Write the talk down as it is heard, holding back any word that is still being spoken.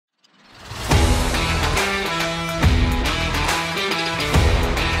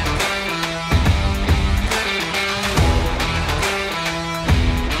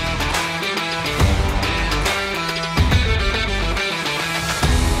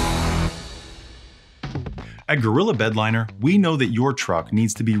At Gorilla Bedliner, we know that your truck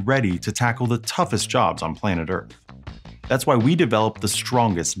needs to be ready to tackle the toughest jobs on planet Earth. That's why we developed the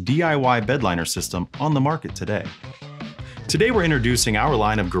strongest DIY bedliner system on the market today. Today we're introducing our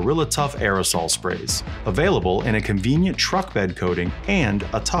line of Gorilla Tough Aerosol sprays, available in a convenient truck bed coating and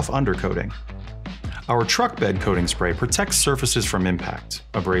a tough undercoating. Our truck bed coating spray protects surfaces from impact,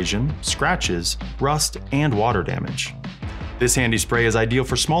 abrasion, scratches, rust, and water damage. This handy spray is ideal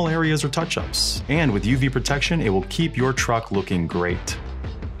for small areas or touch-ups, and with UV protection, it will keep your truck looking great.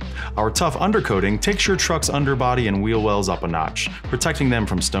 Our tough undercoating takes your truck's underbody and wheel wells up a notch, protecting them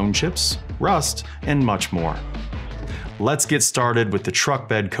from stone chips, rust, and much more. Let's get started with the truck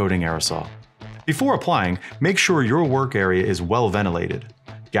bed coating aerosol. Before applying, make sure your work area is well ventilated.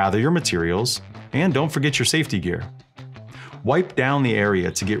 Gather your materials, and don't forget your safety gear. Wipe down the area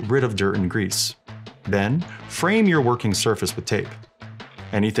to get rid of dirt and grease. Then, frame your working surface with tape.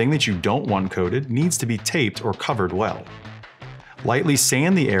 Anything that you don't want coated needs to be taped or covered well. Lightly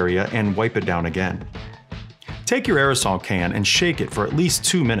sand the area and wipe it down again. Take your aerosol can and shake it for at least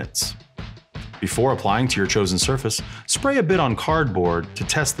 2 minutes. Before applying to your chosen surface, spray a bit on cardboard to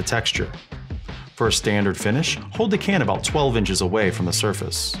test the texture. For a standard finish, hold the can about 12 inches away from the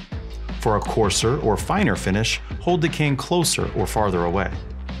surface. For a coarser or finer finish, hold the can closer or farther away.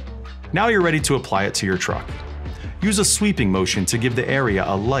 Now you're ready to apply it to your truck. Use a sweeping motion to give the area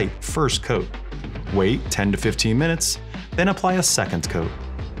a light first coat. Wait 10 to 15 minutes, then apply a second coat.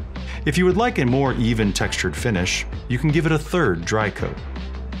 If you would like a more even textured finish, you can give it a third dry coat.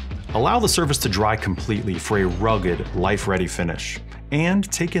 Allow the surface to dry completely for a rugged, life-ready finish,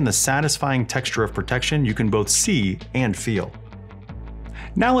 and take in the satisfying texture of protection you can both see and feel.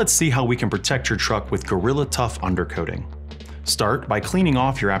 Now let's see how we can protect your truck with Gorilla Tough undercoating. Start by cleaning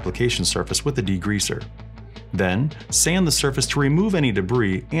off your application surface with a degreaser. Then, sand the surface to remove any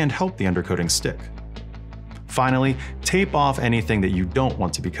debris and help the undercoating stick. Finally, tape off anything that you don't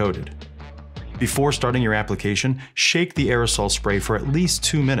want to be coated. Before starting your application, shake the aerosol spray for at least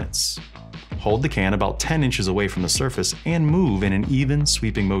 2 minutes. Hold the can about 10 inches away from the surface and move in an even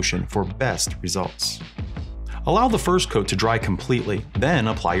sweeping motion for best results. Allow the first coat to dry completely, then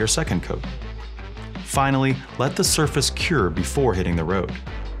apply your second coat. Finally, let the surface cure before hitting the road.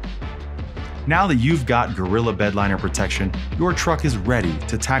 Now that you've got Gorilla Bedliner protection, your truck is ready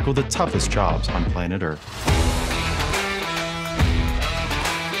to tackle the toughest jobs on planet Earth.